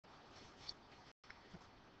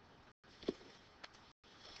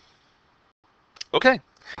Okay,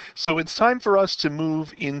 so it's time for us to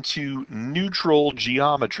move into neutral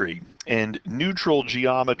geometry. And neutral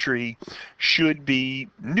geometry should be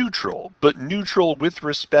neutral, but neutral with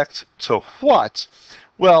respect to what?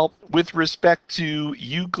 Well, with respect to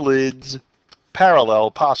Euclid's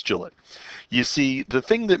parallel postulate. You see, the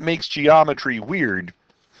thing that makes geometry weird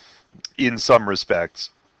in some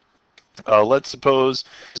respects, let's suppose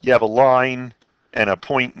you have a line and a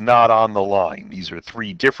point not on the line. These are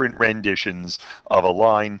three different renditions of a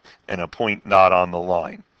line and a point not on the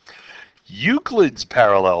line. Euclid's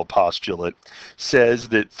parallel postulate says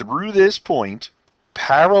that through this point,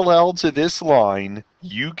 parallel to this line,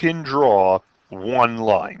 you can draw one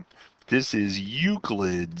line. This is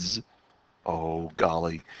Euclid's, oh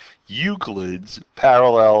golly, Euclid's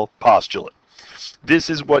parallel postulate. This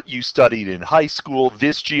is what you studied in high school.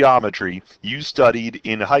 This geometry you studied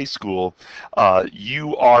in high school.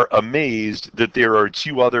 You are amazed that there are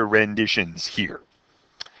two other renditions here.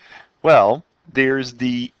 Well, there's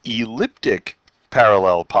the elliptic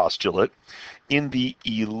parallel postulate. In the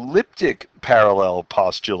elliptic parallel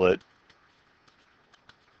postulate,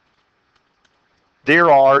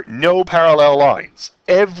 there are no parallel lines.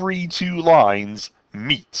 Every two lines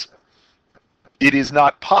meet. It is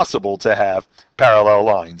not possible to have parallel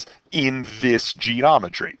lines in this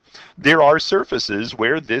geometry. There are surfaces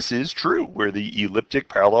where this is true, where the elliptic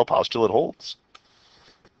parallel postulate holds.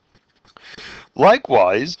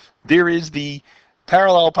 Likewise, there is the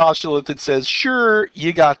parallel postulate that says, sure,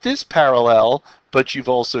 you got this parallel, but you've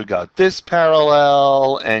also got this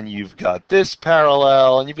parallel, and you've got this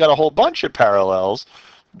parallel, and you've got a whole bunch of parallels.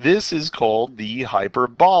 This is called the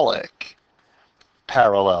hyperbolic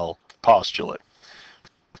parallel postulate.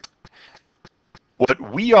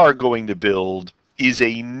 What we are going to build is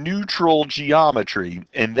a neutral geometry,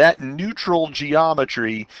 and that neutral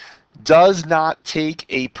geometry does not take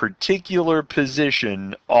a particular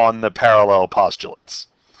position on the parallel postulates.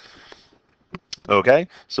 Okay,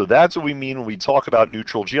 so that's what we mean when we talk about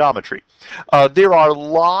neutral geometry. There are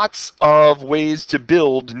lots of ways to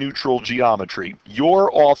build neutral geometry.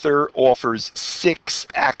 Your author offers 6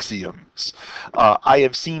 axioms. I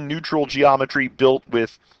have seen neutral geometry built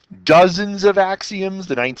with dozens of axioms.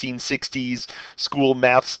 The 1960s school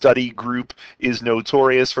math study group is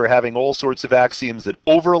notorious for having all sorts of axioms that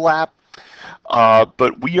overlap,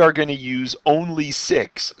 but we are going to use only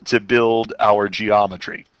 6 to build our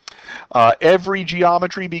geometry. Every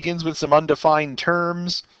geometry begins with some undefined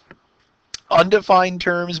terms. Undefined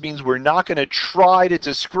terms means we're not going to try to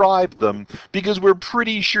describe them because we're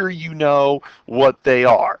pretty sure you know what they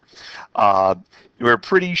are. We're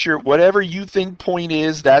pretty sure whatever you think point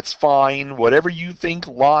is, that's fine. Whatever you think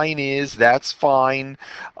line is, that's fine.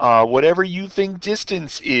 Whatever you think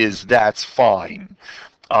distance is, that's fine.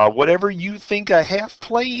 Whatever you think a half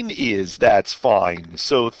plane is, that's fine.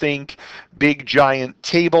 So think big giant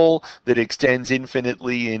table that extends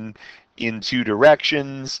infinitely in 2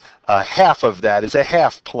 directions. Half of that is a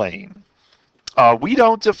half plane. We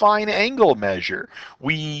don't define angle measure.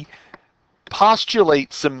 We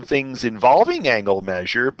postulate some things involving angle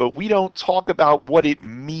measure, but we don't talk about what it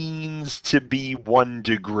means to be 1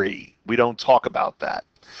 degree. We don't talk about that.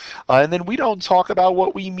 And then we don't talk about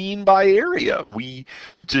what we mean by area. We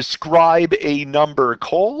describe a number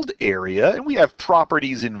called area, and we have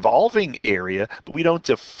properties involving area, but we don't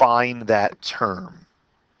define that term.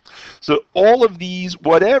 So all of these,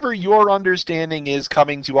 whatever your understanding is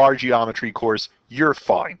coming to our geometry course, you're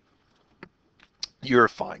fine. You're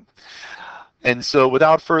fine. And so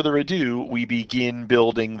without further ado, we begin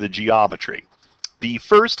building the geometry. The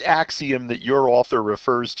first axiom that your author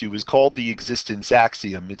refers to is called the Existence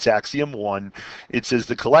Axiom. It's Axiom 1. It says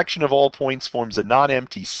the collection of all points forms a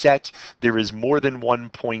non-empty set. There is more than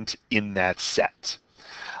one point in that set.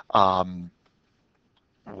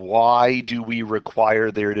 Why do we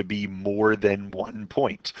require there to be more than one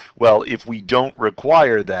point? Well, if we don't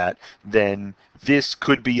require that, then this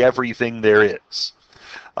could be everything there is.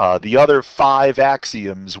 The other 5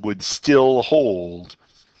 axioms would still hold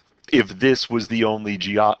if this was the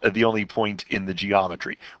only point in the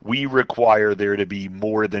geometry. We require there to be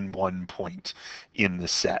more than one point in the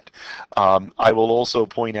set. I will also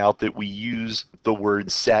point out that we use the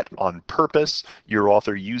word set on purpose. Your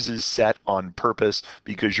author uses set on purpose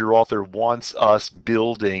because your author wants us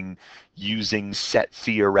building using set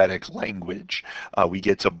theoretic language. We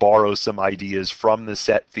get to borrow some ideas from the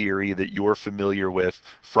set theory that you're familiar with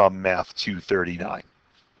from MATH335.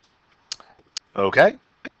 Okay?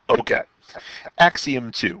 Okay.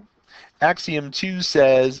 Axiom 2. Axiom 2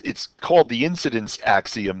 says, it's called the incidence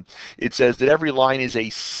axiom. It says that every line is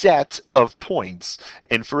a set of points,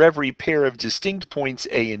 and for every pair of distinct points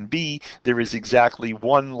A and B, there is exactly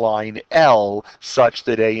one line L such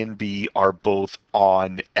that A and B are both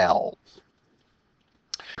on L.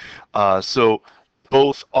 So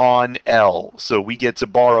both on L. So we get to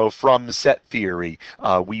borrow from set theory.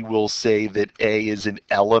 We will say that A is an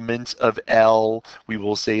element of L. We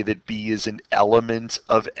will say that B is an element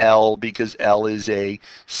of L because L is a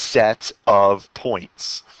set of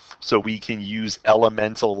points. So we can use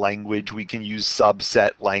elemental language. We can use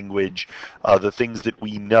subset language, the things that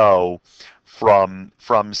we know from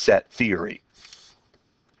set theory.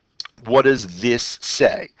 What does this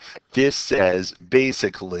say? This says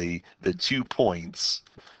basically the 2 points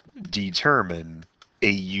determine a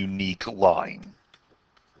unique line.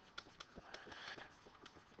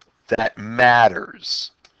 That matters.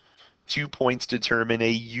 2 points determine a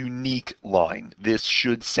unique line. This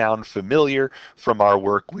should sound familiar from our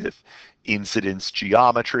work with incidence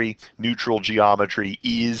geometry. Neutral geometry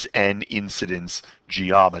is an incidence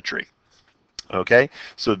geometry. Okay,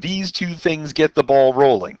 so these 2 things get the ball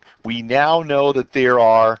rolling. We now know that there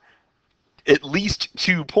are at least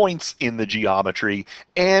 2 points in the geometry,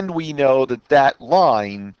 and we know that that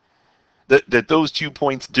line, that those 2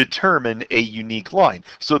 points determine a unique line.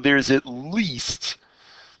 So there's at least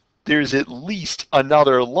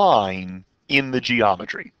another line in the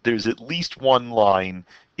geometry. There's at least one line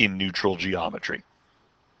in neutral geometry.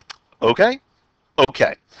 Okay?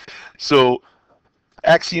 Okay. So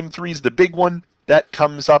Axiom 3 is the big one. That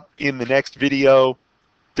comes up in the next video.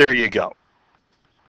 There you go.